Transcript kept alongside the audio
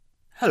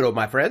Hello,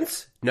 my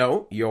friends.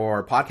 No,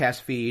 your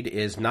podcast feed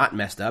is not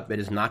messed up. It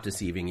is not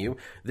deceiving you.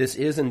 This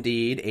is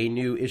indeed a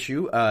new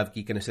issue of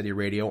Geek in the City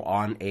Radio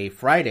on a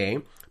Friday,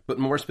 but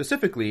more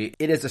specifically,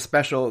 it is a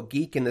special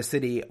Geek in the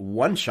City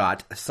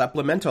one-shot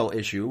supplemental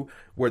issue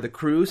where the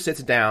crew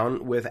sits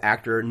down with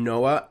actor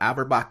Noah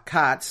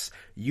Averbach-Katz.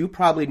 You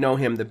probably know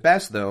him the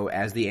best, though,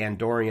 as the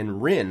Andorian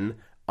Rin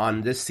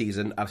on this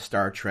season of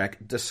Star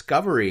Trek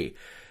Discovery.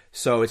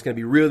 So it's going to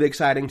be really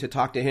exciting to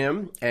talk to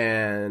him,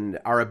 and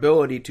our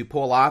ability to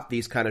pull off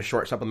these kind of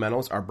short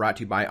supplementals are brought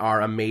to you by our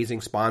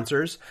amazing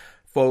sponsors,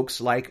 folks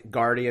like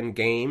Guardian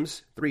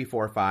Games,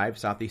 345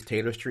 Southeast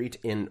Taylor Street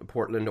in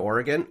Portland,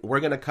 Oregon. We're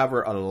going to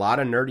cover a lot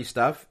of nerdy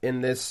stuff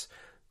in this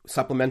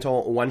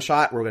supplemental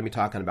one-shot. We're going to be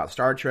talking about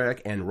Star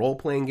Trek and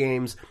role-playing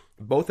games,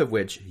 both of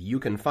which you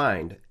can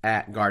find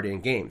at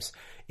Guardian Games.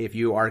 If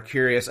you are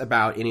curious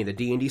about any of the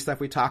D&D stuff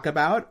we talk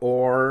about,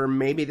 or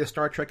maybe the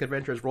Star Trek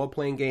Adventures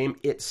role-playing game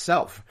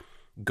itself,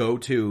 go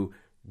to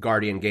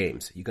Guardian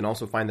Games. You can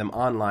also find them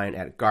online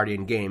at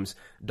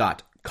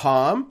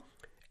guardiangames.com.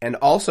 And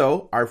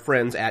also, our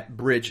friends at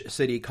Bridge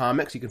City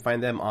Comics, you can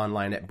find them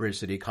online at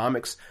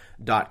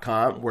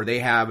bridgecitycomics.com, where they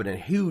have a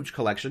huge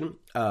collection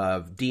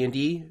of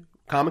D&D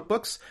comic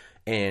books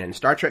and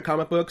Star Trek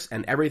comic books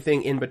and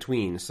everything in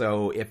between.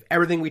 So if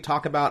everything we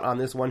talk about on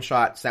this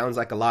one-shot sounds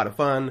like a lot of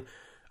fun,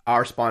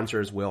 our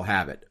sponsors will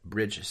have it.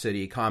 Bridge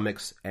City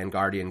Comics and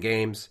Guardian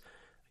Games.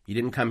 You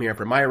didn't come here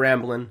for my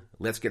rambling.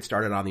 Let's get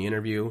started on the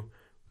interview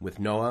with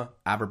Noah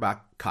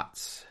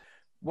Averbach-Katz.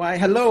 Why,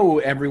 hello,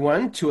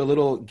 everyone, to a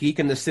little Geek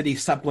in the City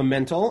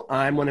supplemental.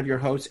 I'm one of your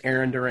hosts,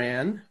 Aaron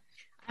Duran.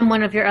 I'm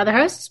one of your other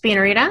hosts,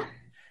 Rita.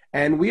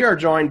 And we are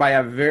joined by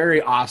a very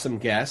awesome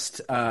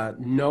guest,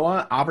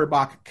 Noah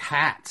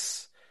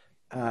Averbach-Katz.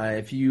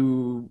 If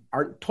you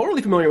aren't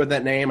totally familiar with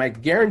that name, I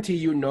guarantee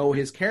you know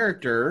his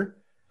character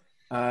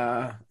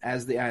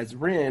as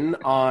Rin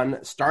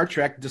on Star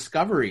Trek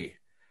Discovery.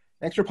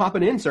 Thanks for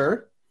popping in,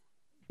 sir.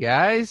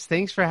 Guys,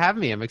 thanks for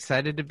having me. I'm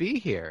excited to be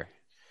here.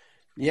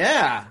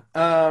 Yeah.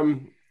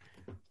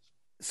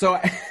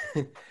 So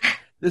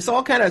this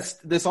all kind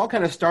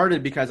of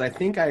started because I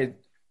think I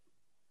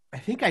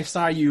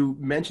saw you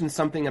mention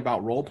something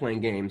about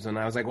role-playing games, and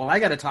I was like, well, I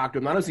got to talk to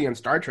him. Not only on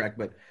Star Trek,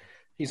 but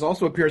he's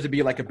also appears to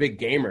be like a big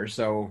gamer.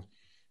 So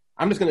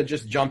I'm just going to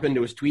just jump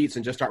into his tweets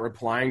and just start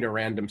replying to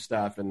random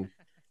stuff. And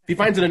if he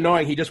finds it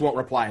annoying, he just won't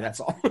reply. That's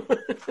all.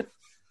 Fair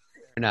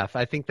enough.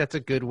 I think that's a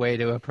good way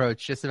to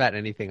approach just about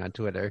anything on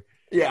Twitter.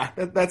 Yeah,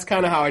 that's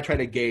kind of how I try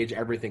to gauge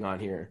everything on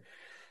here.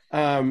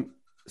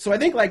 So I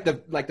think like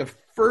the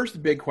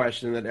first big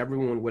question that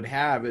everyone would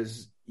have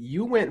is,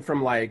 you went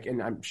from like, and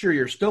I'm sure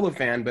you're still a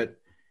fan, but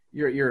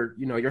your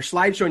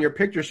slideshow and your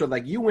picture showed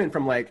like you went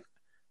from like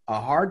a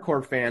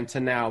hardcore fan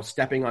to now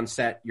stepping on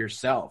set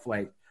yourself.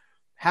 Like,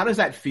 how does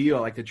that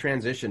feel? Like the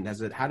transition,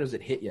 how does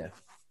it hit you?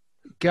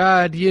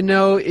 God,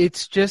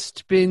 it's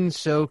just been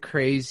so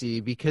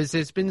crazy because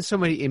there's been so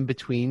many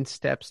in-between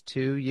steps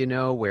too,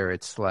 where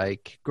it's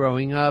like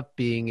growing up,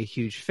 being a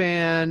huge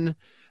fan,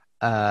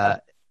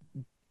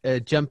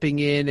 jumping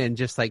in and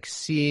just like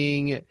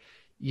seeing,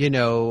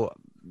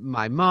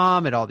 my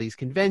mom at all these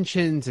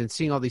conventions and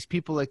seeing all these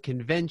people at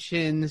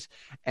conventions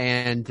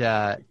and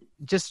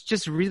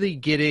just really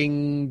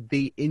getting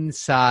the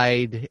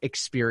inside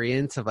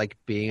experience of like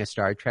being a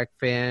Star Trek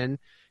fan,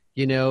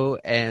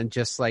 and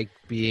just like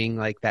being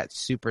like that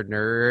super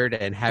nerd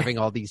and having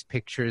all these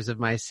pictures of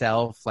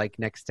myself like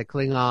next to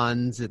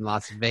Klingons in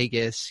Las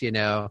Vegas,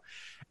 and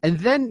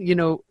then,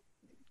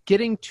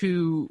 getting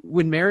to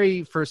when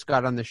Mary first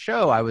got on the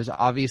show, I was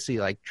obviously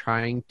like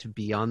trying to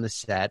be on the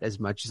set as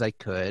much as I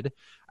could.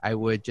 I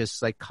would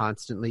just like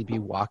constantly be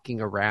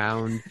walking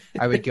around.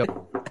 I would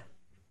go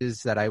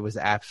that I was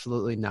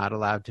absolutely not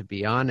allowed to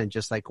be on and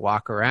just like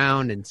walk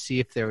around and see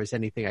if there was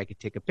anything I could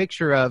take a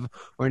picture of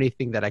or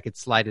anything that I could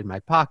slide in my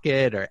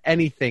pocket or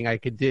anything I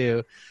could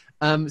do.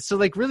 So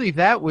like really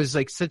that was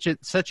like such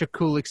a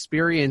cool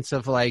experience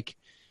of like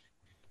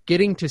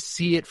getting to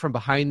see it from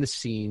behind the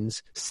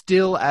scenes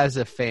still as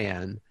a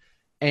fan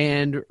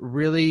and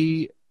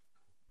really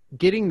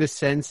getting the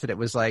sense that it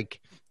was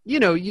like,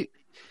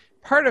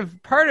 part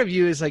of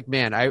you is like,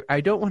 man,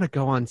 I don't want to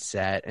go on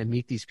set and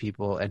meet these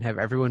people and have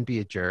everyone be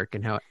a jerk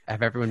and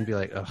have everyone be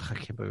like, oh, I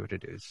can't believe what to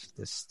do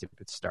this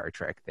stupid Star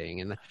Trek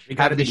thing. And you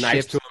got to be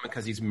nice to him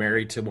because he's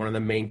married to one of the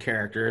main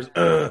characters.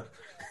 Ugh.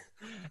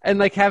 And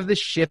like have the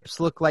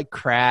ships look like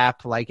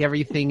crap, like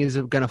everything is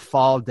going to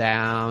fall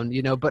down,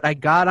 but I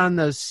got on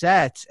those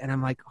sets and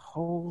I'm like,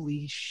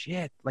 holy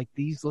shit, like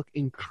these look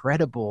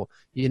incredible.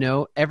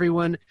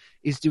 Everyone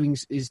is doing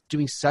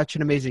such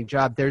an amazing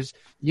job. There's,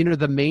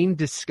 the main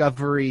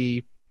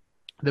Discovery,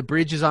 the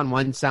bridge is on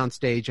one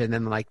soundstage and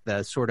then like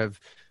the sort of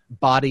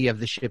body of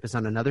the ship is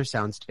on another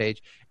soundstage.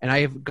 And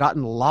I have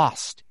gotten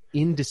lost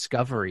in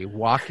Discovery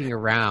walking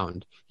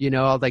around.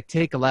 I'll like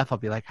take a left. I'll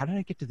be like, how did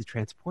I get to the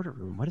transporter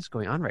room? What is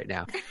going on right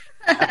now?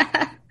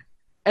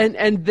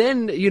 And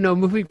then,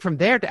 moving from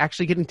there to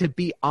actually getting to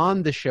be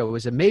on the show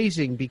was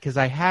amazing because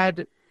I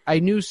had I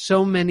knew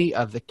so many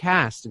of the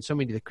cast and so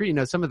many of the crew. You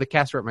know, some of the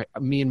cast were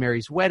at me and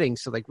Mary's wedding,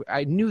 so like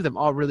I knew them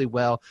all really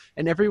well,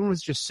 and everyone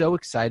was just so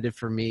excited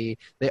for me.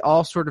 They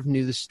all sort of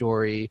knew the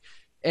story,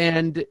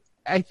 and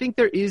I think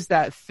there is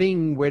that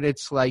thing where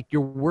it's like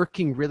you're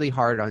working really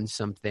hard on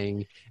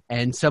something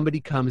and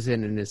somebody comes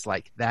in and is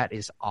like, that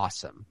is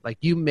awesome. Like,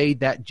 you made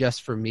that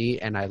just for me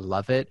and I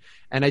love it.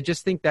 And I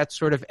just think that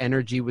sort of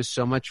energy was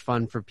so much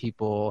fun for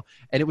people,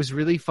 and it was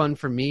really fun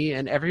for me,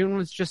 and everyone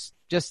was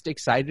just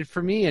excited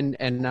for me,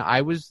 and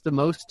I was the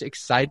most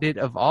excited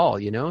of all,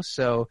 you know?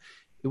 So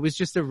it was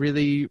just a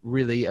really,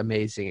 really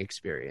amazing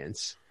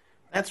experience.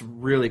 That's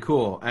really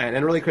cool.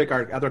 And really quick,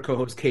 our other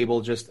co-host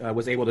Cable just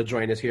was able to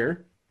join us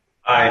here.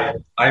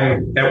 I'm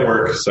at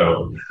work,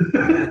 so.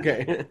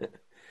 Okay.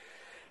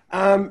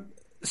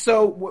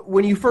 So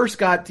when you first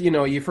got, you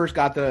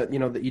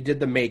did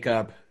the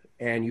makeup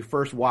and you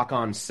first walk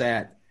on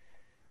set,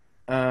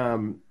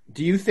 do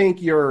you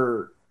think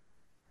the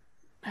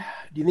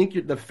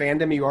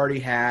fandom you already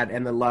had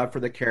and the love for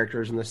the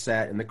characters and the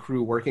set and the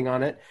crew working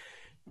on it,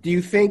 do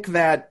you think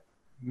that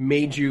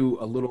made you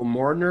a little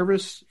more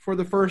nervous for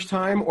the first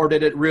time, or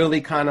did it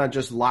really kind of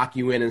just lock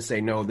you in and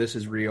say, no, this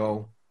is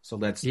real, so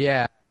let's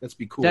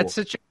be cool? That's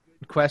such a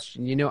good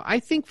question. You know, I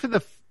think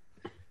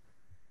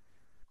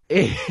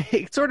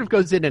it sort of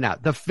goes in and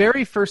out. The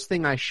very first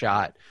thing I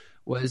shot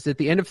was at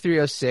the end of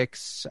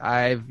 306.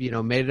 I've,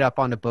 made it up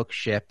on a book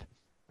ship.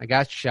 I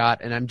got shot,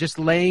 and I'm just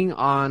laying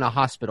on a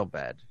hospital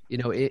bed,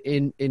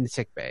 in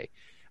sick bay.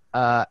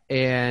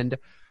 And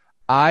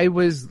I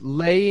was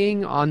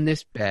laying on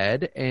this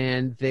bed,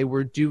 and they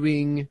were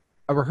doing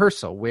a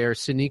rehearsal where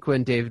Sonequa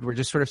and David were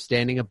just sort of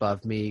standing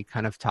above me,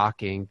 kind of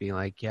talking, being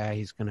like, yeah,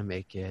 he's going to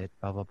make it,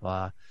 blah, blah,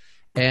 blah.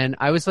 And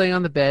I was laying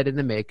on the bed in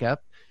the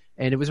makeup,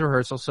 and it was a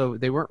rehearsal, so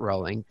they weren't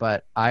rolling,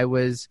 but I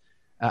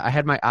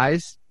had my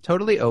eyes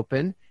totally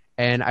open,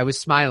 and I was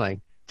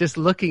smiling, just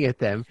looking at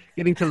them,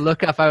 getting to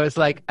look up. I was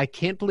like, I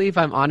can't believe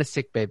I'm on a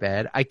sickbay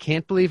bed. I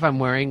can't believe I'm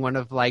wearing one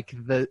of like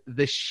the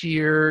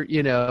sheer,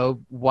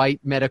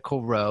 white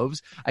medical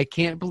robes. I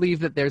can't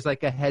believe that there's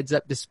like a heads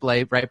up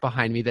display right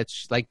behind me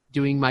that's like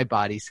doing my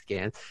body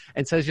scan.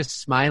 And so I was just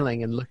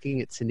smiling and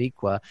looking at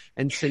Sonequa,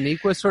 and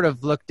Sonequa sort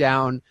of looked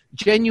down,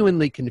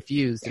 genuinely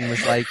confused, and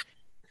was like,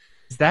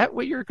 is that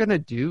what you're going to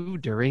do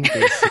during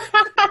this?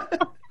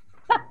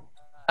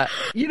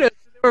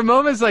 There were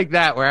moments like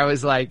that where I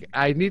was like,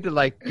 I need to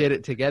like get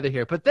it together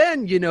here. But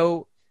then,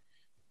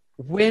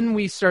 when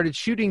we started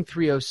shooting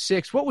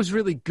 306, what was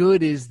really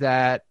good is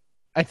that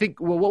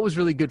what was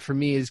really good for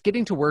me is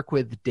getting to work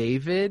with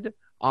David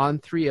on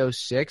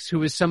 306, who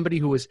was somebody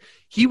who was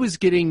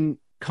getting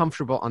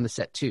comfortable on the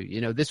set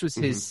too. This was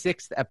his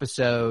sixth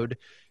episode,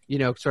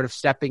 sort of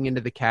stepping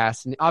into the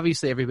cast, and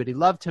obviously everybody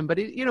loved him, but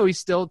he's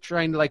still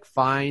trying to like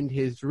find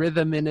his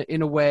rhythm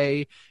in a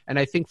way. And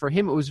I think for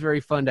him, it was very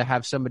fun to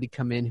have somebody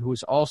come in who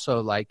was also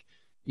like,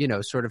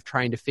 sort of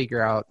trying to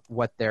figure out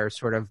what their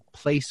sort of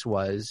place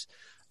was.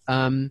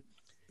 And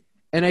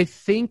I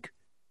think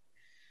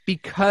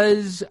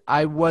because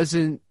I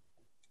wasn't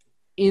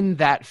in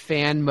that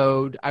fan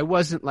mode, I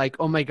wasn't like,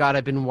 oh my God,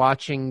 I've been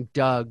watching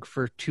Doug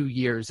for 2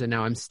 years and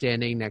now I'm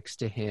standing next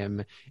to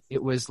him.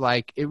 It was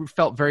like, it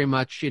felt very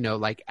much,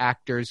 like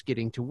actors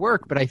getting to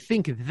work. But I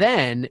think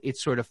then it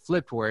sort of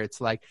flipped where it's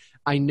like,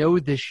 I know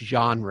this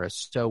genre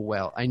so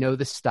well. I know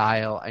the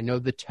style. I know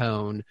the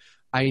tone.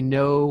 I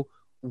know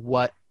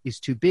what is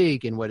too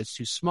big and what is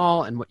too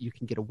small and what you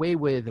can get away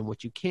with and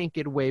what you can't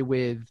get away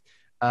with,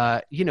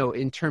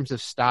 in terms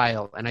of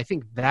style. And I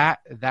think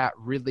that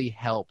really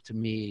helped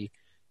me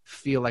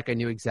feel like I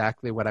knew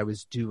exactly what I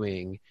was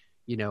doing.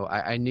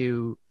 I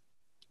knew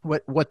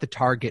what the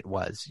target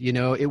was.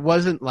 It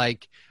wasn't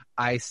like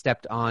I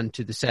stepped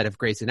onto the set of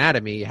Grey's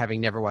Anatomy having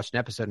never watched an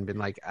episode and been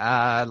like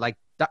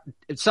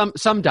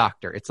some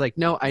doctor. It's like,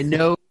 no, I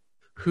know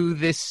who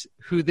this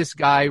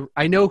guy,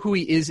 I know who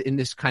he is in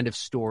this kind of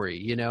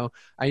story.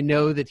 I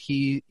know that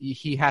he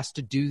has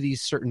to do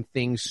these certain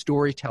things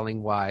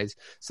storytelling wise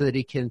so that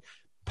he can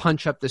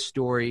punch up the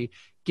story,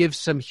 give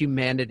some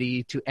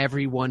humanity to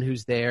everyone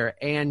who's there,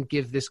 and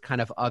give this kind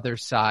of other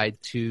side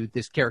to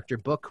this character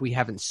book we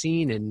haven't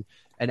seen in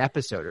an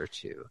episode or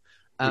two.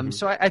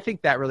 So I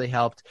think that really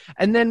helped.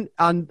 And then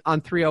on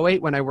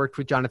 308, when I worked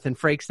with Jonathan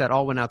Frakes, that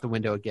all went out the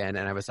window again.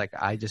 And I was like,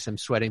 I just am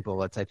sweating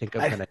bullets. I think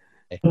I'm going to...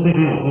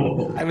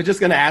 I was just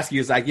going to ask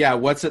you, it's like, yeah,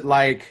 what's it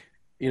like,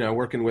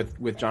 working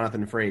with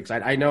Jonathan Frakes?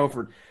 I know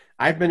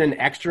I've been an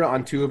extra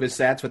on 2 of his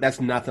sets, but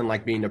that's nothing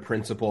like being a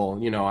principal,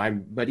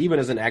 but even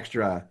as an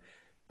extra,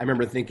 I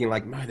remember thinking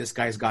like, man, this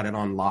guy's got it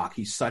on lock.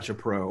 He's such a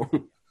pro.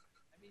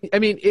 I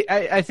mean,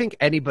 I think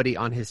anybody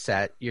on his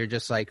set, you're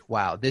just like,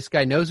 wow, this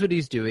guy knows what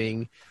he's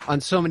doing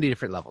on so many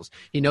different levels.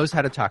 He knows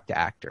how to talk to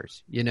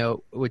actors,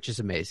 which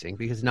is amazing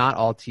because not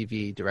all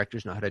TV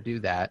directors know how to do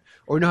that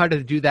or know how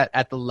to do that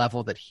at the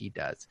level that he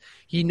does.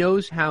 He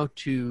knows how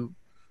to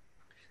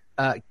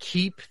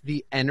keep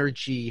the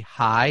energy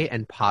high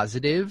and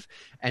positive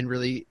and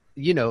really,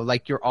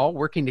 like you're all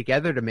working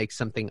together to make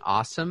something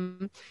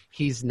awesome.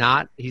 He's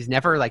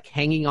never like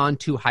hanging on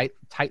too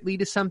tightly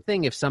to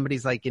something. If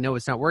somebody's like,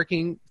 it's not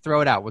working,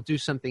 throw it out. We'll do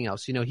something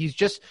else. He's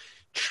just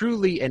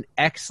truly an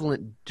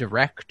excellent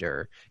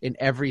director in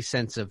every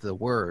sense of the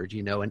word,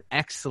 an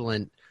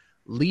excellent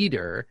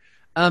leader.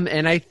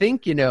 And I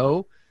think,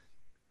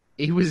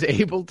 he was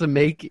able to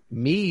make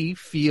me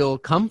feel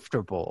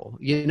comfortable.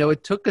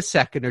 It took a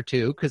second or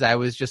two because I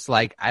was just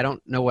like, I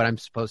don't know what I'm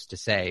supposed to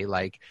say.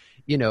 Like,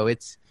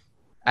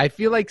 I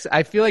feel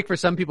like for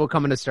some people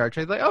coming to Star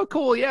Trek, like, oh,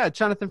 cool, yeah,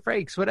 Jonathan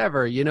Frakes,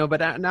 whatever,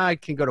 but now I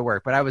can go to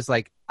work. But I was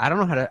like, I don't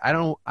know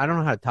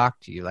how to talk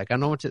to you. Like, I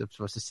don't know what I'm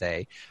supposed to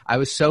say. I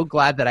was so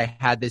glad that I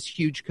had this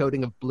huge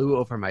coating of blue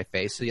over my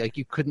face, so like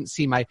you couldn't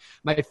see my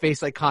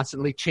face like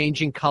constantly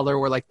changing color,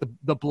 or like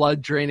the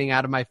blood draining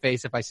out of my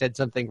face if I said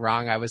something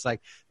wrong. I was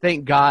like,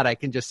 thank God I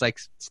can just like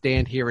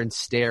stand here and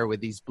stare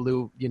with these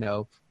blue,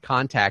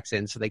 contacts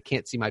in, so they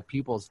can't see my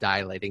pupils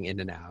dilating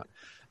in and out.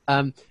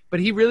 But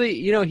he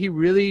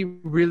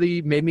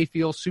really made me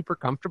feel super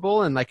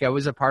comfortable and like I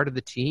was a part of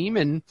the team.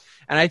 And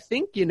I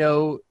think,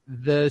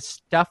 the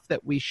stuff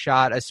that we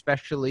shot,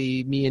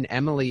 especially me and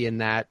Emily in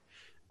that,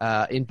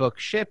 in Book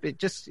Ship, it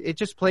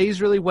just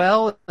plays really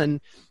well.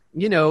 And,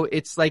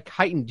 it's like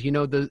heightened,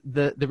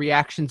 the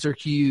reactions are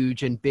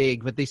huge and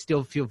big, but they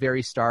still feel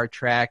very Star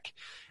Trek.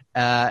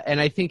 And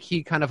I think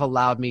he kind of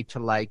allowed me to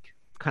like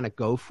kind of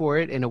go for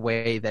it in a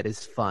way that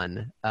is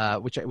fun,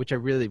 which I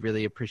really,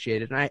 really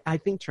appreciated. And I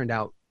think turned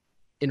out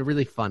in a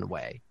really fun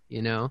way,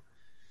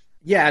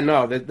 Yeah,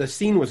 no, the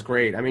scene was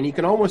great. I mean, you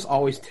can almost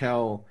always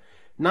tell,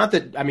 not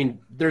that, I mean,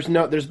 there's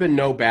been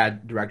no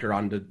bad director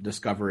on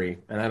Discovery,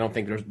 and I don't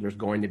think there's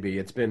going to be.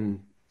 It's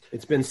been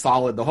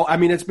solid.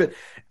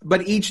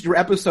 But each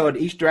episode,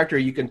 each director,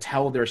 you can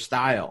tell their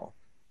style.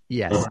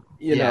 Yes.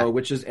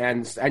 Which is,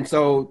 and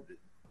so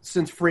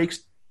since Frakes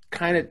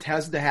kind of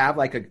tends to have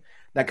like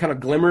that kind of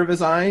glimmer of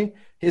his eye,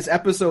 his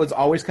episodes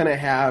always kind of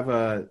have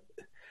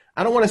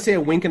I don't want to say a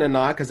wink and a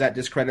nod because that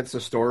discredits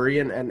the story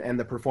and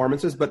the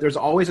performances, but there's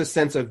always a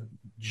sense of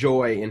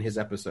joy in his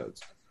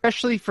episodes.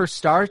 Especially for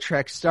Star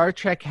Trek. Star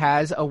Trek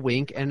has a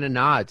wink and a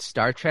nod.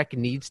 Star Trek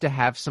needs to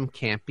have some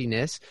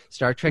campiness.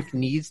 Star Trek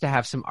needs to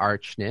have some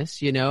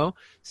archness,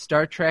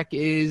 Star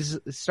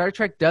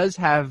Trek does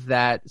have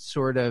that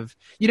sort of,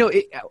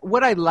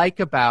 what I like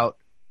about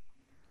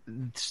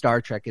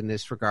Star Trek in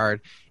this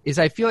regard is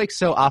I feel like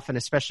so often,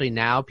 especially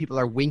now, people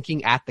are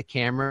winking at the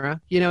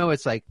camera.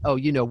 It's like, oh,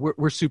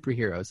 we're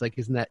superheroes. Like,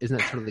 isn't that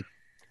totally?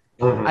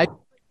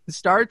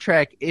 Star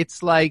Trek,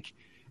 it's like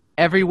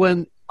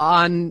everyone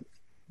on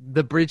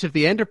the bridge of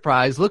the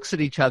Enterprise looks at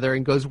each other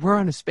and goes, "We're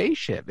on a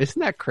spaceship." Isn't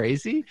that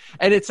crazy?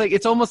 And it's like,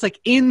 it's almost like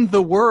in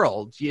the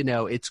world,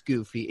 it's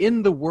goofy.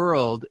 In the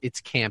world,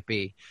 it's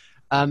campy.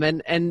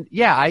 And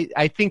yeah,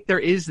 I think there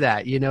is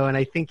that, and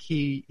I think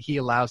he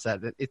allows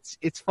that.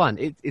 It's fun.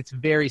 It's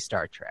very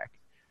Star Trek.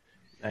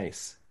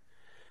 Nice.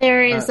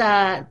 There is,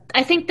 I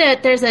think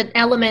that there's an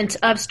element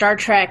of Star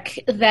Trek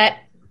that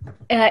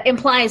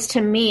implies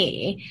to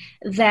me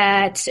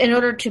that in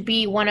order to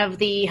be one of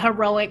the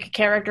heroic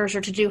characters or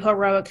to do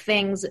heroic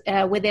things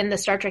within the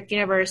Star Trek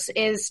universe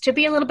is to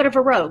be a little bit of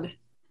a rogue.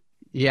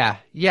 Yeah,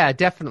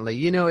 definitely.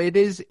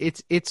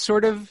 It's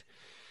sort of,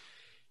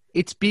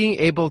 it's being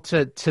able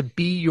to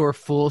be your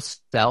full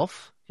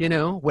self,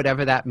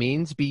 whatever that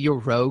means, be your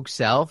rogue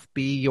self,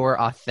 be your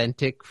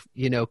authentic,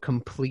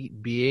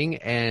 complete being,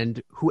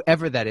 and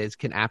whoever that is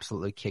can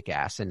absolutely kick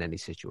ass in any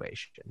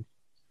situation.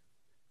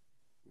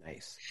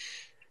 Nice.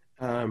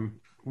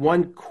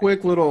 One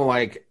quick little,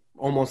 like,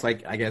 almost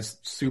like, I guess,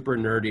 super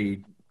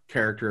nerdy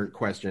character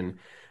question.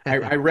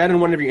 I read in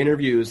one of your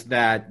interviews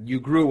that you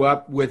grew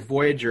up with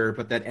Voyager,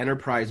 but that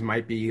Enterprise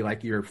might be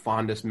like your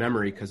fondest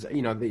memory because,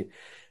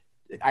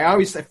 I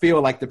always feel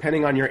like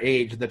depending on your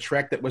age, the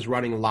Trek that was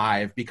running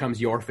live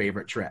becomes your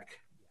favorite Trek.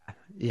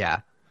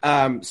 Yeah.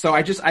 So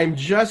I'm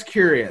just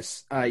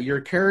curious. Your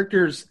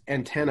character's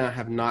antenna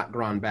have not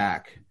grown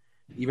back,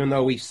 even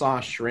though we saw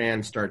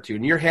Shran start to.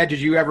 In your head,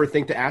 did you ever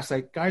think to ask,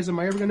 like, guys, am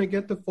I ever going to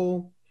get the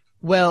full?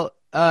 Well,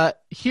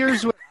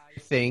 here's what I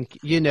think.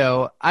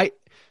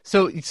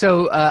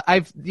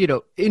 I've,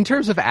 in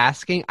terms of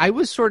asking, I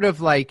was sort of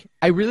like,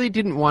 I really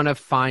didn't want to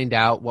find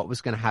out what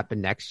was going to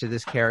happen next to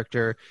this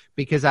character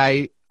because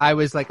I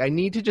was like, I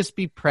need to just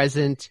be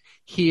present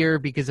here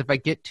because if I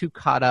get too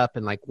caught up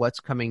in like what's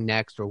coming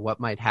next or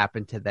what might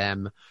happen to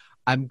them,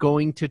 I'm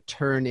going to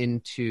turn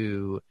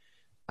into,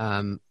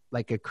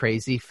 like a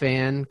crazy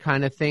fan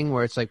kind of thing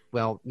where it's like,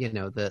 well,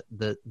 the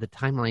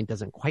timeline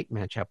doesn't quite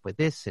match up with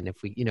this. And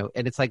if we,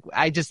 and it's like,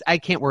 I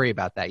can't worry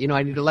about that.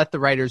 I need to let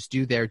the writers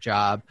do their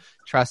job,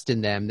 trust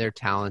in them. They're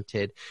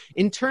talented.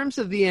 In terms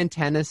of the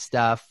antenna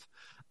stuff,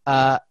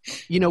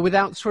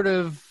 without sort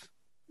of,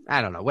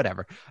 I don't know,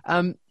 whatever.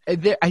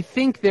 I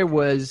think there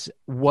was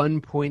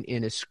one point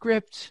in a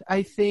script,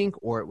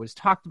 or it was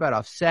talked about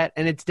offset,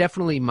 and it's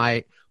definitely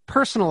my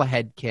personal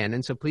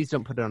headcanon, so please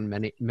don't put it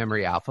on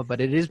Memory Alpha,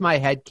 but it is my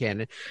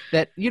headcanon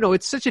that,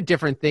 it's such a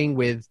different thing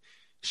with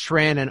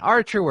Shran and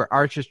Archer, where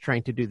Archer's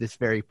trying to do this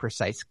very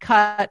precise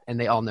cut, and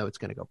they all know it's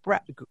going to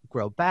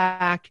grow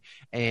back,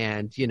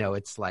 and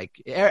it's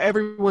like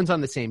everyone's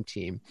on the same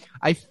team.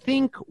 I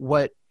think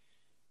what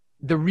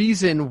the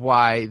reason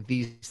why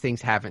these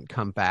things haven't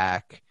come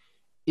back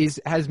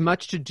has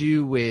much to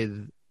do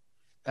with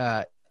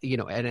an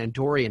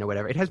Andorian or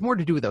whatever. It has more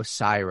to do with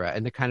Osira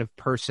and the kind of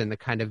person, the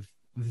kind of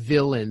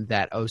villain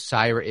that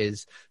Osira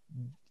is.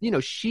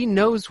 She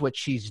knows what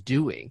she's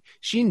doing.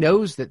 She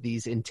knows that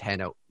these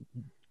antennae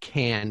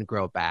can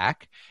grow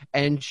back,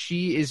 and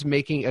she is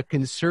making a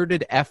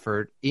concerted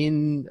effort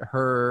in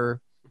her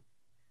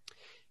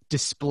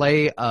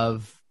display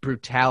of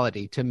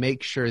brutality to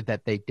make sure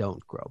that they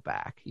don't grow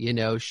back.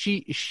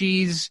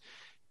 She's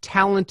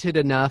talented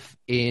enough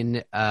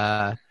in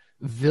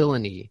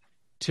villainy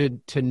to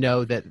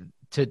know that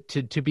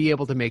to be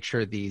able to make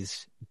sure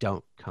these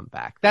don't come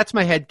back. That's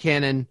my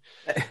headcanon.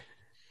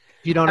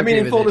 You don't.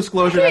 In full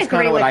disclosure, that's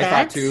kind of what I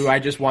thought too. I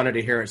just wanted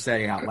to hear it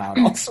say out loud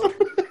also.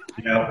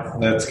 Yeah,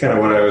 that's kind of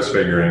what I was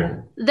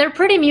figuring. They're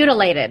pretty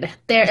mutilated.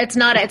 It's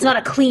not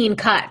a clean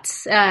cut.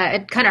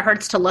 It kind of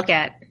hurts to look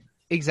at.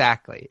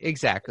 Exactly.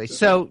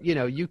 So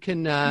you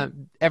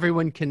can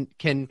everyone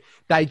can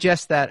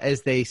digest that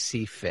as they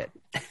see fit.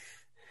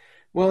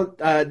 Well,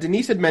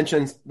 Denise had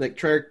mentioned like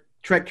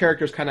Trek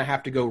characters kind of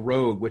have to go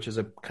rogue, which is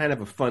a kind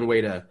of a fun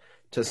way to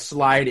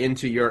slide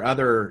into your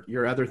other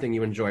thing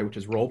you enjoy, which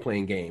is role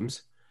playing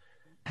games.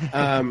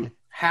 How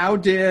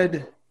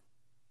did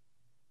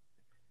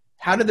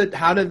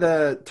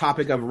the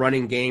topic of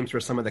running games for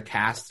some of the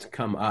cast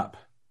come up?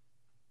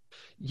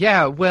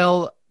 Yeah,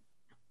 well,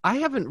 I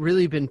haven't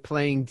really been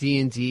playing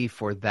D&D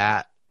for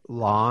that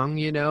long.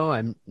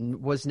 I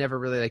was never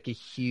really like a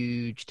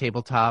huge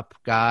tabletop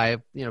guy,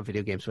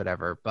 video games,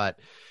 whatever. But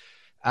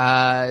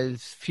a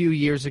few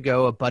years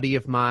ago, a buddy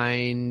of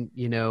mine,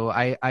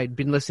 I'd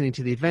been listening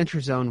to the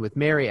Adventure Zone with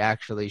Mary,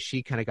 actually.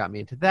 She kind of got me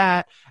into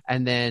that.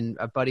 And then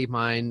a buddy of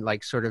mine,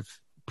 like sort of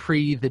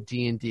pre the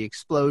D&D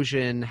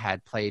explosion,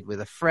 had played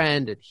with a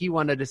friend, and he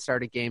wanted to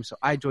start a game. So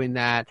I joined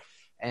that.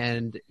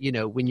 And,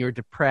 when you're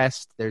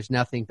depressed, there's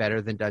nothing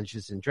better than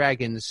Dungeons and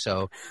Dragons.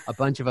 So a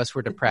bunch of us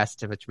were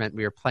depressed, which meant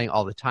we were playing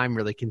all the time,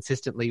 really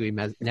consistently. We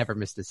never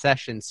missed a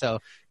session. So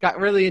got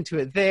really into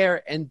it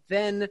there. And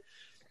then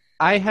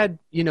I had,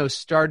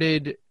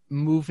 started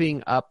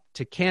moving up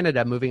to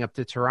Canada, moving up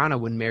to Toronto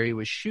when Mary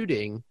was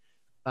shooting,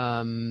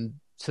 so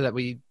that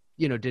we,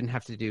 didn't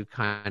have to do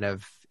kind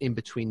of in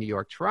between New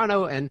York,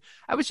 Toronto. And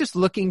I was just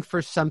looking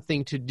for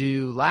something to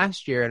do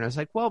last year. And I was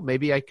like, well,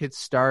 maybe I could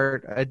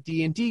start a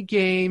D&D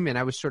game. And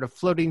I was sort of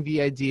floating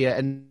the idea.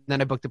 And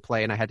then I booked a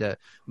play and I had to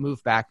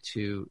move back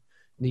to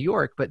New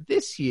York. But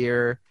this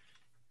year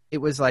it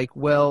was like,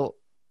 well,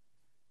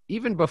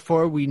 even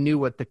before we knew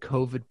what the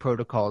COVID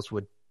protocols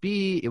would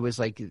be, it was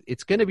like,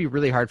 it's going to be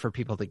really hard for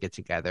people to get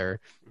together.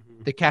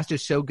 Mm-hmm. The cast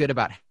is so good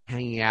about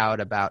hanging out,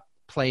 about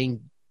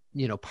playing,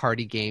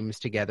 party games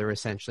together,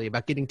 essentially,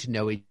 about getting to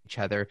know each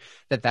other,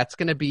 that's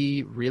going to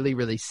be really,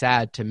 really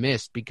sad to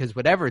miss, because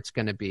whatever it's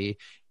going to be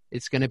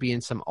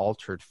in some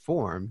altered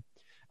form.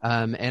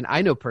 And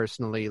I know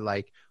personally,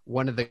 like,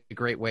 one of the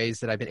great ways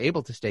that I've been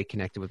able to stay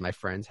connected with my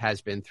friends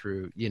has been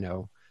through,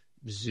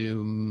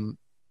 Zoom,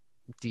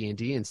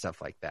 D&D and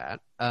stuff like that.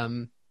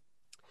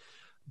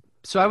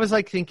 So I was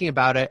like thinking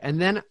about it,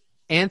 and then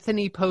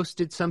Anthony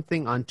posted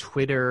something on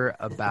Twitter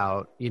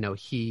about,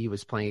 he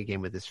was playing a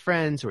game with his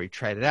friends, or he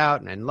tried it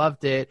out and I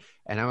loved it.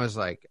 And I was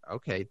like,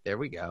 okay, there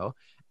we go.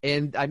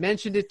 And I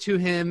mentioned it to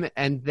him,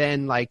 and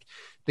then like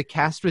the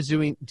cast was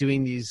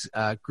doing these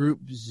group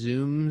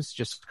Zooms,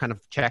 just kind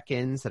of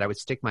check-ins that I would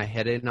stick my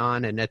head in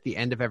on. And at the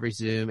end of every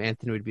Zoom,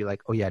 Anthony would be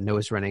like, oh yeah,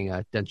 Noah's running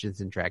a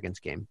Dungeons and Dragons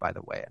game, by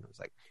the way. And I was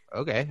like,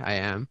 okay, I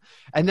am.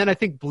 And then I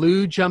think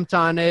Blue jumped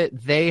on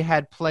it. They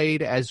had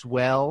played as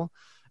well.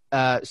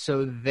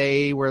 So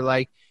they were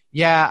like,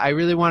 yeah, I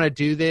really want to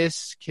do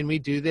this. Can we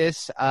do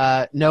this?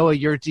 Noah,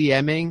 you're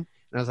DMing. And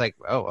I was like,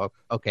 oh,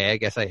 okay, I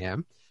guess I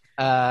am.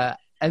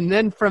 And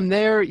then from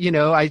there,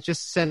 I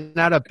just sent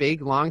out a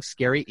big, long,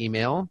 scary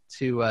email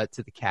to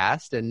the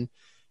cast, and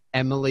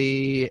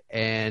Emily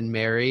and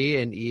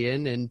Mary and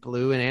Ian and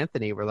Blue and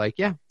Anthony were like,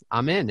 yeah,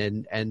 I'm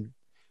in. And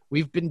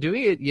we've been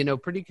doing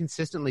it, pretty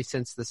consistently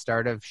since the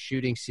start of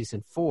shooting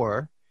season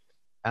 4.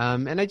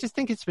 And I just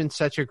think it's been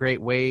such a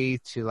great way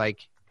to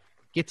like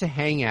get to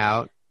hang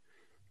out,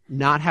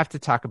 not have to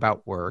talk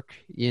about work,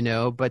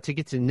 but to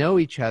get to know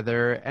each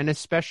other. And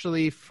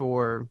especially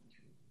for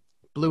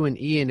Blue and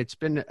Ian, it's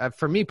been,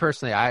 for me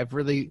personally, I've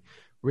really,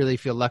 really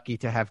feel lucky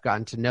to have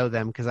gotten to know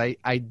them, because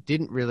I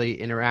didn't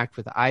really interact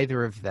with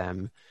either of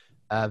them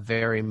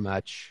very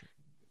much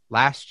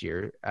last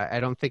year. I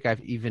don't think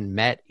I've even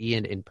met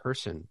Ian in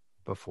person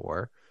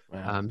before.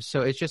 Wow.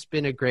 So it's just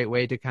been a great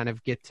way to kind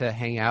of get to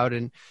hang out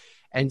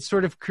and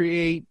sort of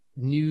create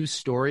new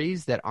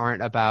stories that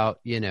aren't about,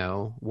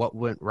 what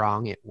went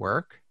wrong at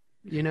work,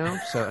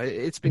 so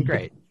it's been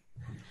great.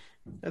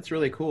 That's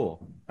really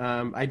cool.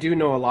 I do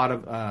know a lot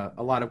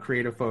of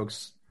creative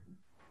folks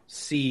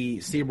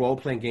see role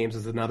playing games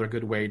as another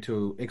good way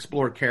to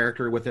explore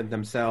character within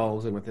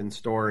themselves and within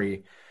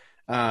story.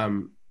 I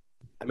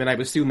mean, I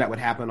would assume that would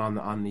happen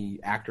on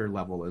the actor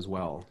level as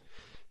well.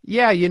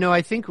 Yeah,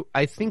 I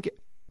think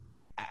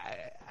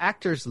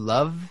actors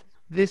love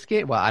this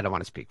game. Well, I don't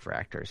want to speak for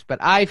actors, but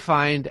I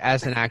find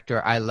as an actor,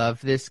 I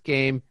love this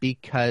game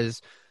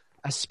because,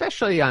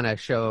 especially on a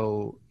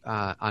show,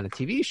 on a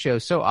TV show,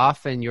 so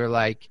often you're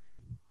like,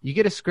 you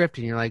get a script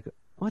and you're like,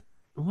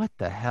 what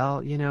the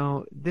hell?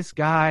 This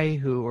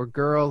guy or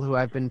girl who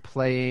I've been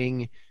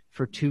playing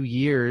for 2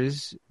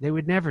 years, they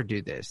would never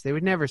do this. They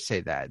would never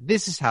say that.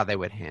 This is how they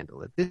would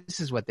handle it.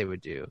 This is what they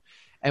would do.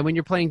 And when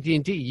you're playing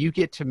D&D, you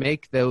get to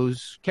make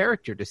those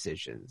character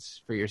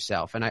decisions for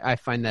yourself. And I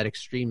find that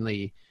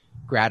extremely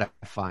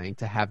gratifying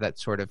to have that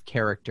sort of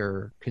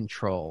character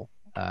control.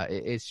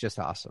 It's just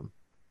awesome.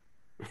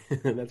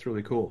 That's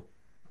really cool.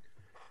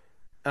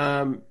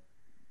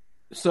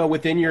 So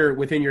within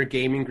your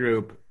gaming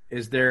group,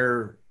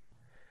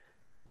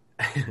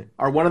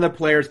 are one of the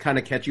players kind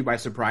of catch you by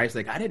surprise?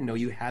 Like, I didn't know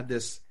you had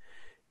this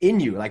in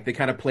you. Like, they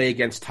kind of play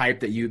against type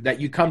that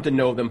you come to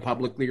know them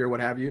publicly or what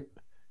have you.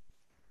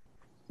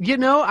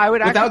 I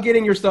would without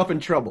getting yourself in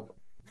trouble.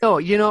 No,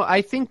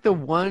 I think the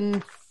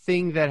one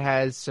thing that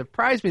has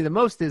surprised me the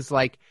most is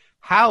like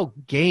how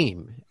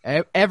game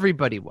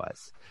everybody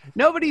was.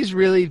 Nobody's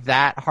really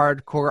that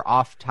hardcore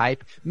off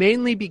type,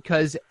 mainly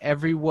because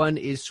everyone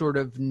is sort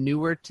of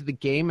newer to the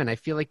game, and I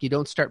feel like you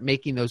don't start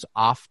making those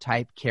off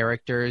type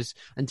characters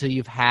until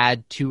you've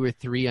had 2 or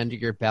 3 under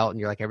your belt and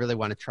you're like, I really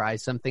want to try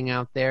something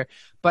out there.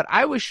 But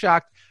I was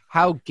shocked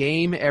how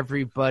game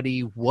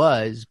everybody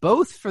was,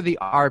 both for the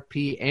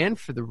RP and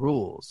for the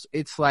rules.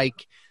 It's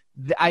like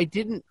I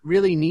didn't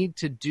really need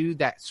to do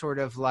that sort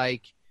of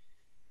like,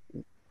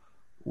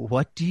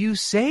 what do you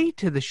say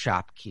to the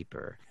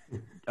shopkeeper?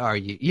 Are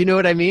you know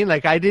what I mean?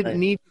 Like, I didn't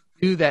need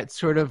to do that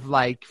sort of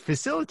like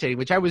facilitating,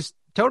 which I was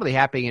totally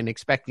happy and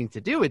expecting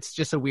to do. It's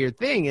just a weird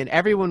thing. And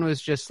everyone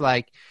was just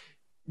like,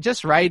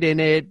 just right in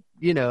it,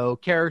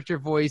 character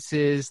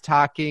voices,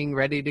 talking,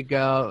 ready to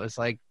go. It was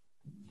like,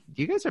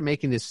 you guys are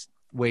making this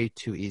way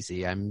too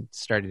easy. I'm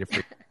starting to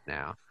freak out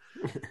now.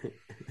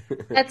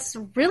 That's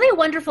really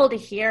wonderful to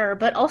hear,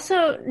 but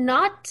also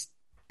not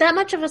that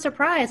much of a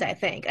surprise, I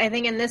think. I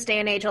think in this day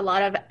and age, a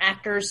lot of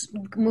actors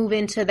move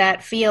into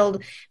that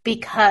field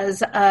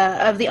because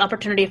of the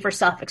opportunity for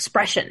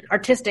self-expression,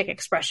 artistic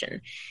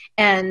expression.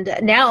 And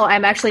now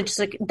I'm actually just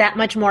like that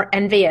much more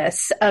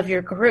envious of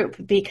your group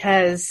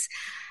because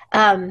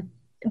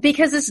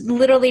it's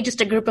literally just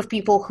a group of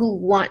people who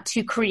want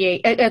to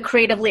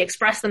creatively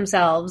express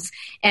themselves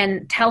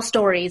and tell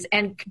stories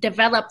and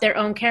develop their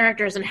own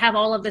characters and have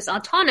all of this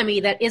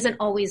autonomy that isn't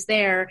always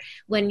there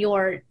when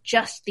you're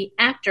just the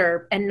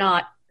actor and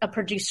not a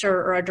producer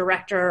or a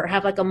director or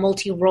have like a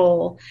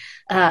multi-role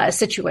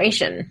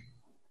situation.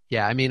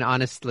 Yeah, I mean,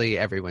 honestly,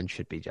 everyone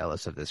should be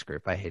jealous of this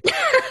group. I hate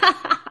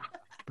that.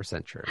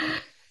 % true.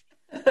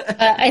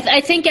 I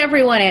think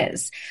everyone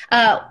is.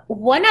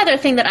 One other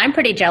thing that I'm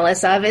pretty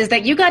jealous of is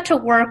that you got to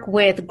work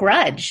with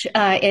Grudge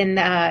in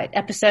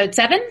episode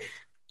 7.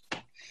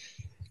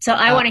 So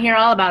I want to hear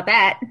all about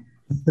that.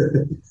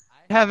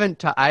 I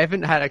haven't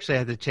actually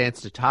had the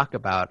chance to talk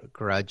about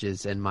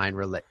Grudges and mine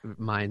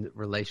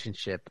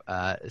relationship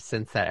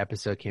since that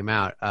episode came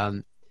out.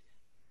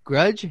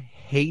 Grudge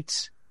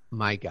hates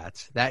my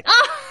guts. That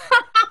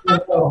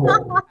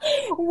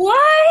What?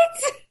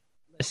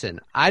 Listen,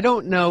 I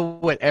don't know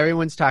what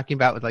everyone's talking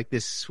about with like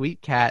this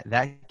sweet cat.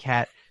 That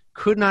cat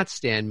could not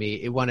stand me.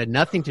 It wanted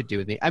nothing to do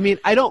with me. I mean,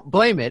 I don't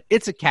blame it.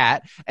 It's a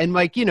cat. And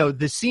like,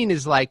 the scene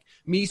is like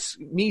me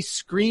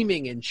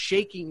screaming and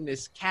shaking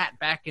this cat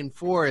back and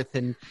forth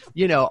and,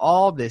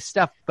 all this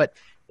stuff. But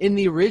in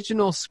the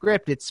original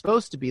script, it's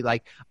supposed to be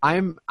like,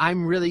 I'm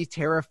really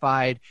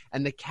terrified.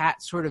 And the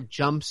cat sort of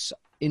jumps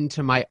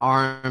into my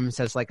arms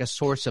as like a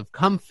source of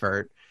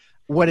comfort.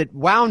 What it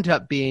wound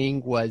up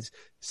being was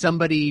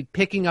somebody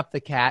picking up the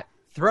cat,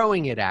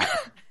 throwing it at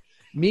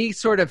me,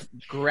 sort of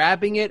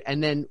grabbing it,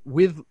 and then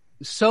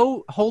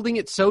holding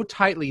it so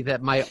tightly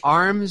that my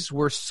arms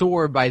were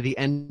sore by the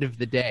end of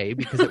the day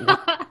because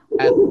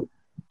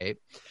it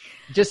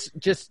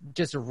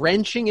just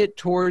wrenching it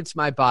towards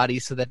my body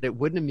so that it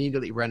wouldn't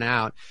immediately run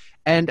out.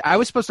 And I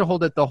was supposed to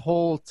hold it the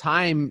whole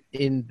time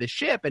in the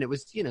ship, and it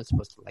was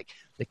supposed to like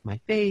lick my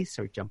face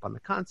or jump on the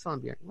console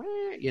and be like,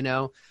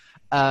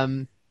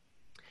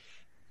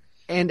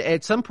 And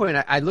at some point,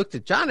 I looked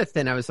at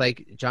Jonathan. I was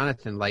like,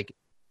 Jonathan, like,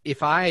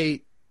 if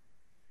I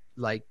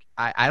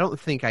don't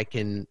think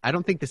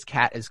this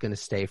cat is going to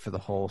stay for the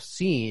whole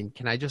scene.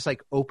 Can I just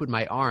like open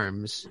my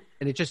arms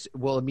and it just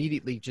will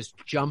immediately just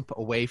jump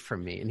away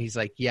from me? And he's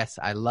like, yes,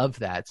 I love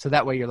that. So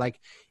that way you're like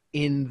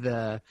in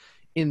the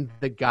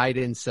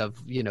guidance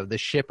of, the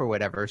ship or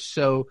whatever.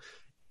 So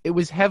it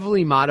was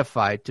heavily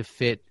modified to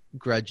fit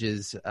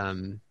Grudge's,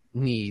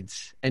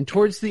 needs. And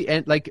towards the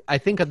end, like I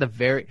think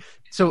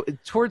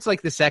towards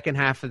like the second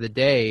half of the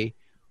day,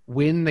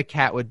 when the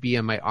cat would be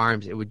in my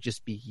arms, it would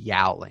just be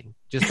yowling.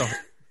 Just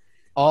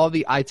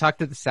I talked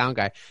to the sound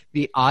guy.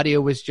 The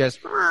audio was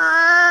just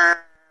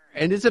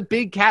And it's a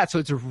big cat, so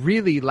it's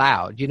really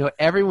loud.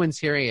 Everyone's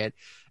hearing it.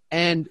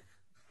 And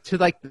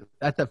to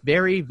at the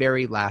very,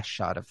 very last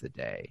shot of the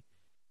day,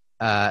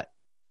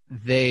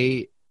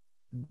 they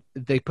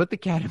put the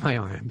cat in my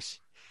arms,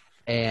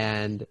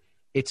 and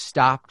it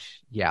stopped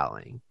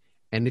yowling,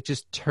 and it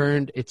just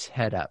turned its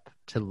head up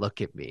to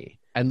look at me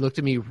and looked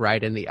at me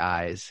right in the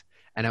eyes.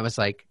 And I was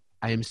like,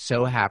 I am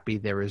so happy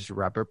there is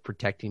rubber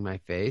protecting my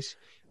face,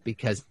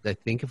 because I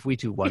think if we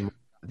do one more,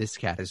 this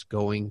cat is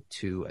going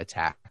to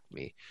attack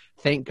me.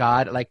 Thank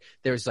God.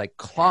 There's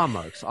claw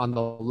marks on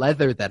the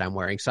leather that I'm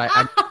wearing. So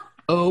I'm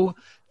so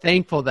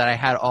thankful that I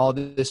had all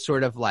this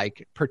sort of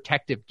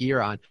protective gear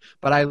on.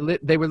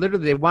 But they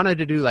wanted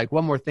to do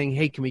one more thing.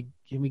 Hey, can we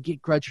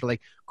get Grudge to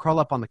crawl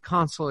up on the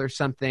console or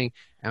something?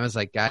 And I was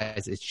like,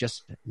 guys, it's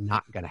just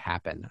not going to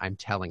happen. I'm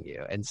telling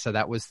you. And so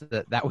that was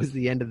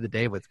the end of the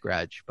day with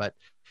Grudge. But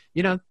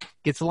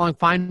gets along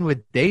fine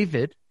with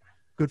David.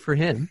 Good for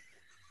him.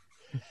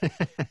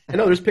 I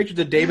know there's pictures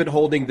of David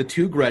holding the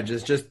two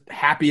Grudges, just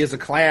happy as a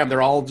clam.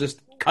 They're all just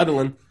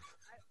cuddling.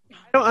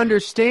 I don't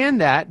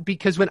understand that,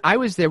 because when I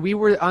was there, we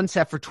were on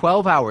set for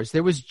 12 hours.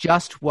 There was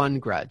just one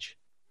Grudge.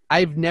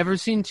 I've never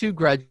seen two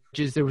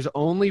Grudges. There was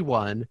only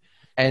one,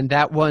 and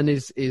that one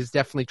is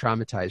definitely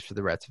traumatized for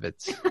the rest of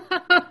it.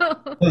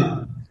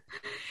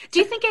 Do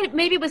you think it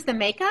maybe was the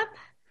makeup?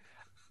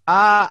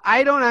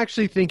 I don't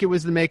actually think it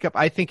was the makeup.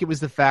 I think it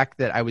was the fact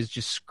that I was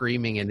just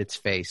screaming in its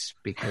face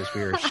because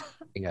we were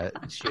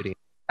shooting.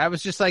 I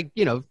was just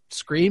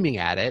screaming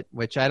at it,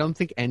 which I don't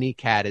think any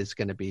cat is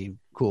going to be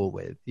cool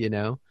with,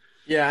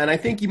 Yeah, and I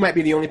think you might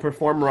be the only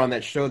performer on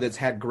that show that's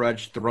had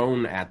Grudge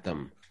thrown at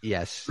them.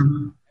 Yes.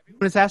 Everyone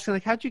was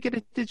asking, how'd you get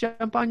it to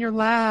jump on your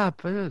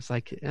lap? And it was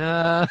I'm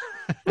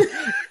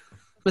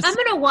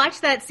going to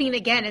watch that scene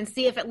again and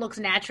see if it looks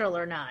natural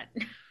or not.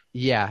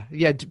 Yeah,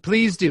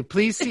 please do.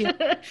 Please see how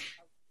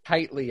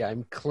tightly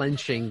I'm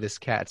clenching this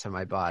cat to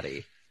my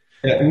body.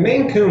 Yeah,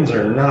 Maine Coons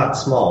are not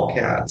small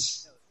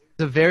cats.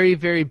 It's a very,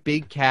 very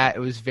big cat. It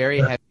was very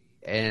heavy,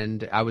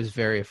 and I was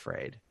very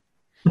afraid.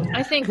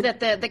 I think that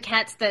the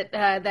cats that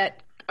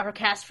are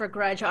cast for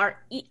Grudge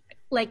are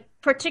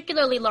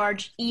particularly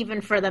large, even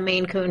for the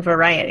Maine Coon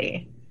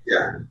variety.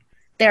 Yeah,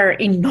 they're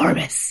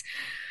enormous.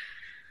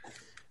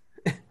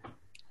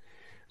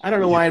 I don't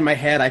know why in my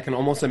head I can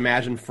almost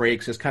imagine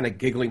Frakes just kind of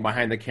giggling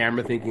behind the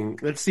camera thinking,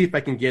 let's see if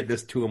I can get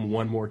this to him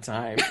one more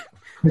time.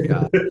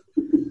 God.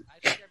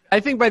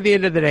 I think by the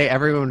end of the day,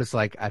 everyone was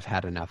like, I've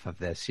had enough of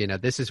this.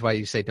 This is why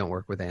you say don't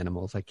work with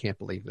animals. I can't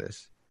believe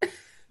this.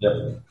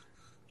 Yep.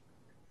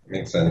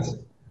 Makes sense.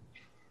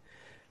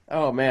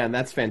 Oh, man,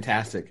 that's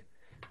fantastic.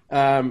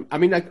 I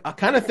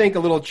kind of think a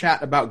little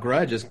chat about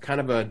Grudge is kind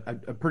of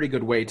a pretty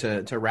good way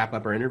to wrap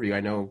up our interview.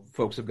 I know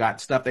folks have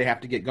got stuff they have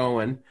to get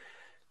going.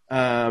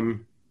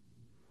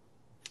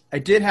 I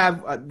did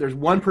have there's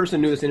one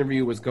person knew this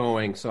interview was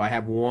going, so I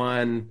have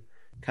one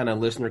kind of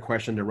listener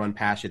question to run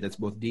past you that's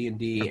both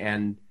D&D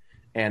and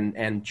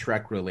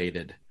Trek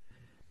related.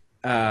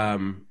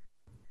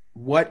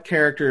 What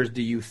characters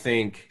do you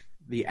think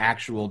the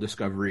actual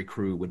Discovery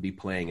crew would be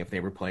playing if they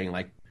were playing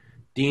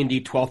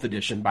D&D 12th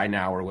edition by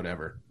now or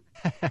whatever?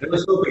 I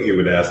was hoping you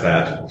would ask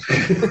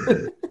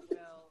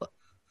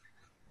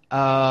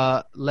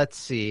that. Let's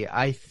see.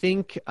 I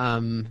think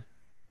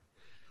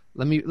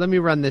let me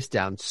run this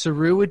down.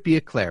 Saru would be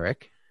a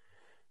cleric.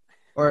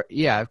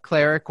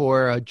 Cleric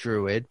or a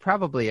druid.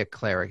 Probably a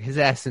cleric. His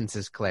essence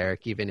is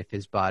cleric, even if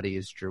his body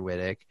is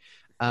druidic.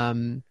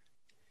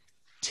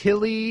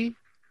 Tilly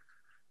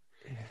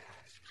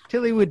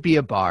would be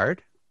a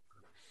bard.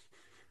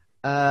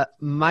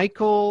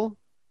 Michael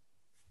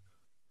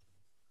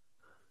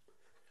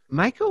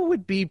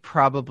would be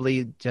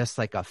probably just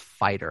a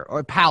fighter or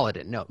a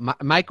paladin. No,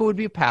 Michael would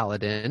be a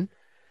paladin.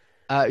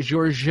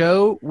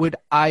 Giorgio would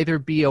either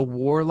be a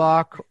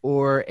warlock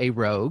or a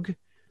rogue.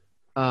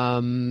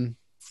 Who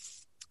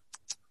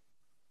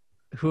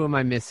am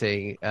I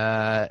missing?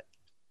 Ajala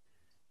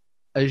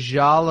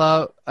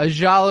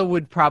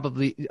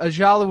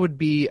would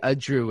be a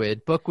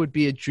druid. Book would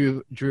be a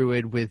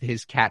druid with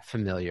his cat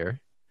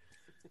familiar.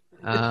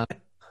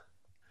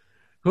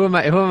 Who am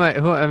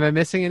I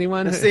missing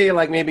anyone? Let's see,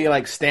 maybe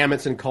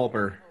Stamets and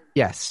Culber.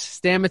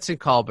 Yes, Stamets and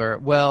Culber.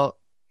 Well,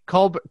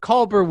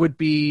 Culber would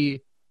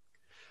be,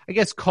 I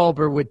guess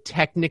Culber would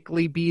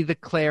technically be the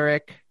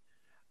cleric,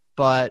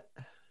 but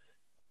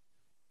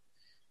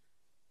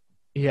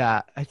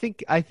yeah, I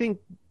think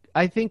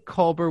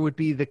Culber would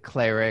be the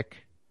cleric,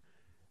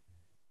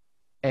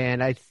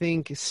 and I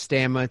think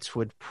Stamets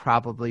would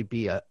probably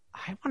be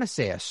I want to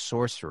say a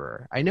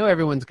sorcerer. I know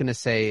everyone's going to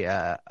say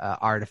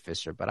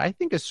artificer, but I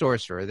think a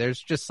sorcerer.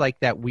 There's just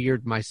that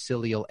weird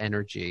mycelial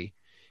energy.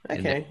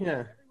 Okay,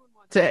 yeah.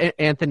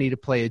 To Anthony to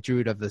play a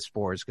druid of the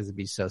spores because it'd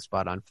be so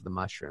spot on for the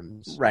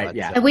mushrooms. Right, but,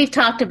 yeah. And we've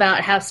talked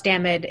about how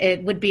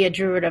it would be a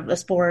druid of the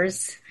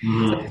spores.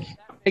 Mm-hmm.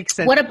 Makes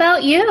sense. What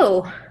about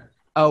you?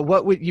 Oh,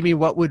 what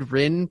would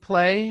Rin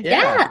play?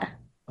 Yeah.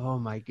 Oh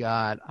my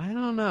God. I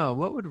don't know.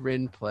 What would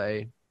Rin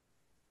play?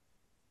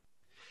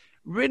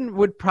 Rin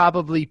would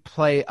probably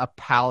play a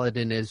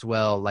paladin as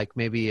well, like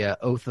maybe a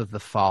Oath of the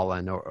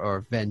Fallen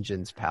or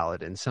Vengeance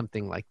paladin,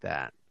 something like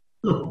that.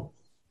 Oh.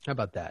 How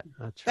about that?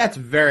 That's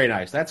very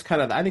nice. That's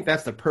I think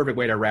that's the perfect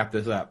way to wrap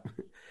this up.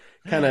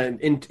 Kind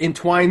of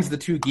entwines the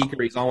two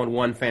geekeries all in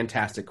one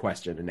fantastic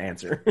question and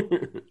answer.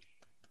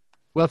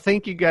 Well,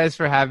 thank you guys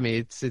for having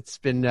me. It's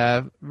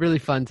been really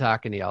fun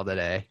talking to y'all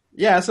today.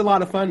 Yeah, it's a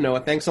lot of fun, Noah.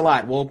 Thanks a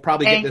lot. We'll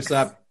probably get this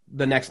up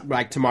the next,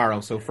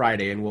 tomorrow, so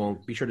Friday, and we'll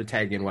be sure to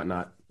tag you and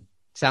whatnot.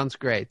 Sounds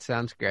great.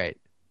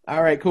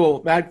 All right, cool.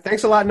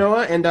 Thanks a lot,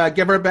 Noah, and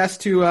give our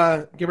best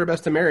to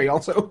Mary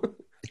also.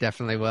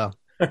 Definitely will.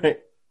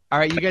 All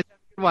right, you guys have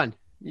a good one.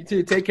 You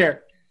too. Take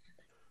care.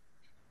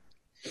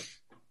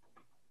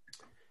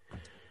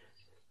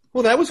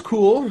 Well, that was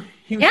cool.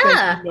 Thank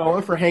you,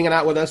 Noah, for hanging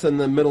out with us in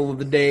the middle of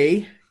the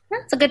day.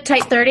 That's a good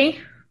tight 30.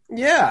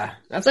 Yeah,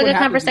 that's a what good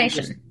happens.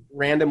 conversation. You just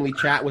randomly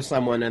chat with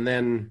someone, and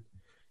then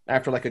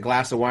after like a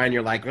glass of wine,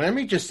 you're like, let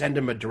me just send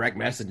him a direct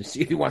message and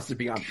see if he wants to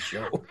be on the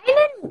show.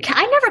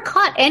 I never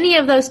caught any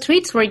of those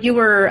tweets where you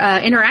were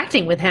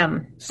interacting with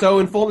him. So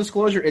in full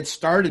disclosure, it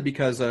started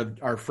because of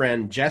our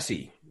friend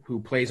Jesse,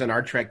 who plays an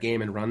Art Trek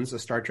game and runs a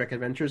Star Trek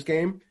Adventures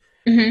game.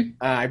 Mm-hmm.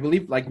 I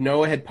believe like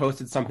Noah had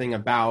posted something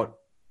about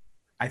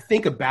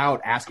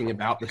asking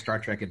about the Star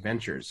Trek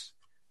Adventures.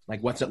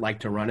 Like, what's it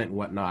like to run it and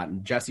whatnot.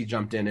 And Jesse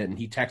jumped in it, and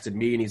he texted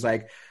me, and he's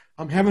like,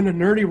 I'm having a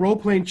nerdy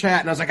role-playing chat.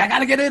 And I was like, I got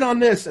to get in on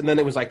this. And then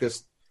it was like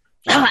this.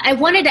 I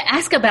wanted to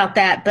ask about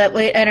that, but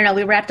I don't know.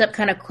 We wrapped up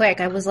kind of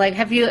quick. I was like,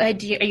 are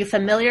you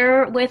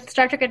familiar with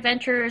Star Trek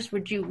Adventures?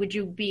 Would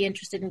you be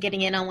interested in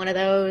getting in on one of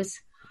those?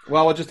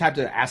 Well, we'll just have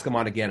to ask them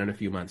on again in a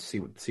few months, see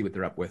what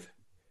they're up with.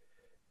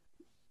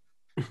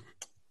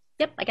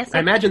 Yep, I guess so. I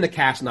imagine the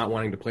cast not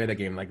wanting to play the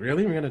game. Like,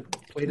 really? We're going to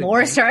play the more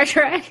game? Star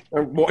Trek?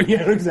 More,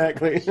 yeah,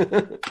 exactly. By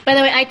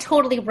the way, I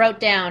totally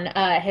wrote down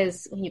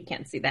you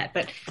can't see that,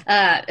 but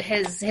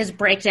his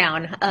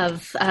breakdown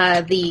of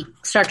the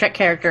Star Trek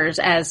characters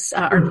as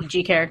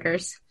RPG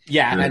characters.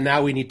 Yeah, and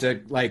now we need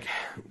to like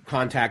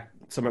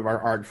contact some of our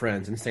art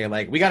friends and say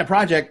like, we got a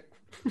project.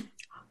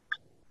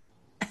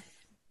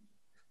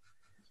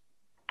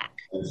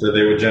 And so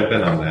they would jump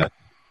in on that.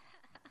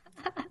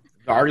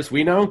 The artists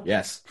we know?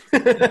 Yes.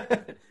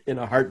 In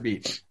a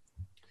heartbeat.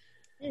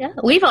 Yeah,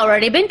 we've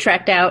already been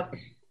tracked out.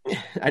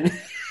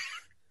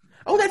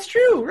 Oh, that's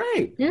true.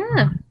 Right.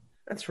 Yeah.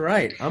 That's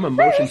right. I'm a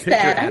motion picture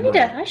admiral.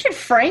 I should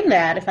frame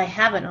that if I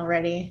haven't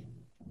already.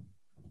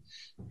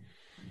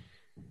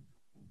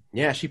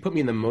 Yeah, she put me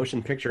in the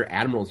motion picture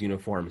admiral's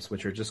uniforms,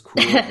 which are just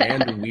cool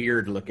and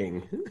weird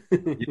looking.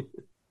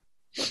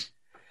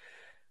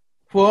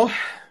 Well,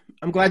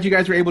 I'm glad you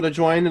guys were able to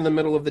join in the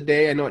middle of the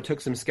day. I know it took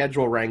some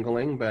schedule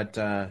wrangling, but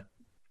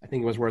I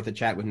think it was worth a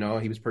chat with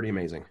Noah. He was pretty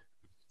amazing.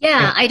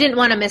 Yeah, I didn't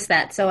want to miss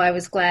that, so I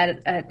was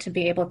glad to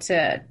be able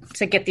to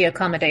get the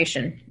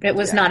accommodation. It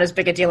was not as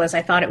big a deal as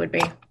I thought it would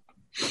be.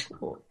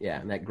 Cool. Yeah,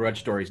 and that grudge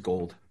story's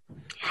gold.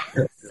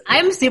 Yes.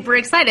 I'm super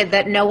excited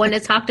that no one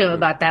has talked to him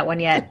about that one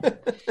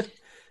yet.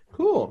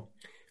 Cool.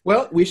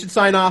 Well, we should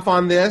sign off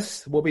on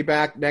this. We'll be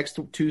back next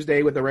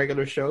Tuesday with a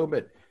regular show,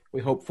 but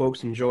we hope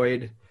folks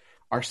enjoyed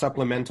our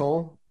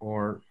supplemental,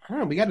 or I don't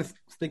know, we got to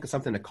think of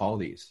something to call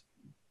these.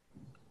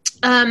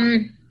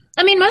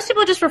 I mean, most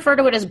people just refer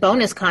to it as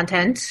bonus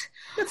content.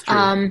 That's true.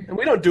 And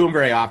we don't do them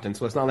very often,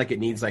 so it's not like it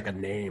needs like a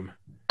name.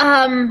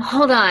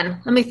 Hold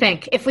on. Let me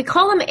think. If we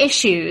call them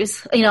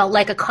issues,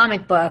 like a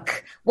comic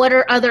book, what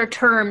are other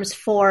terms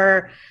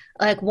for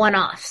like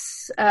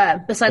one-offs,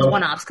 besides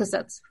one-offs? Because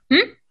that's...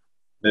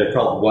 They're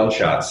called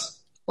one-shots.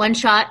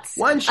 One-shots.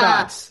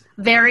 One-shots.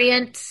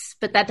 Variants,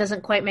 but that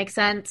doesn't quite make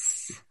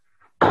sense.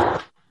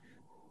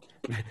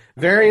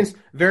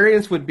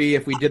 Variants would be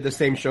if we did the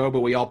same show, but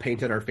we all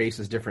painted our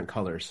faces different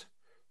colors.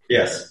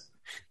 Yes.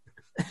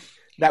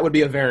 That would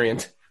be a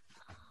variant.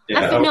 Yeah.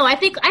 I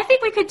think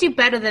we could do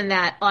better than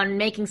that on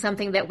making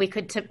something that we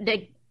could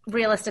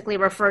realistically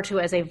refer to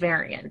as a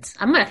variant.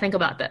 I'm going to think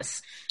about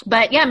this.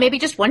 But yeah, maybe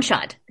just one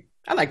shot.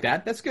 I like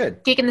that. That's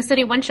good. Geek in the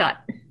City one shot.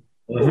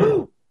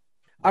 Mm-hmm.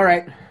 All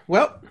right.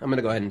 Well, I'm going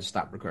to go ahead and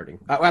stop recording.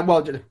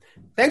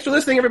 Thanks for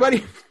listening,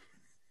 everybody.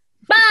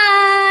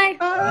 Bye.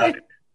 Bye.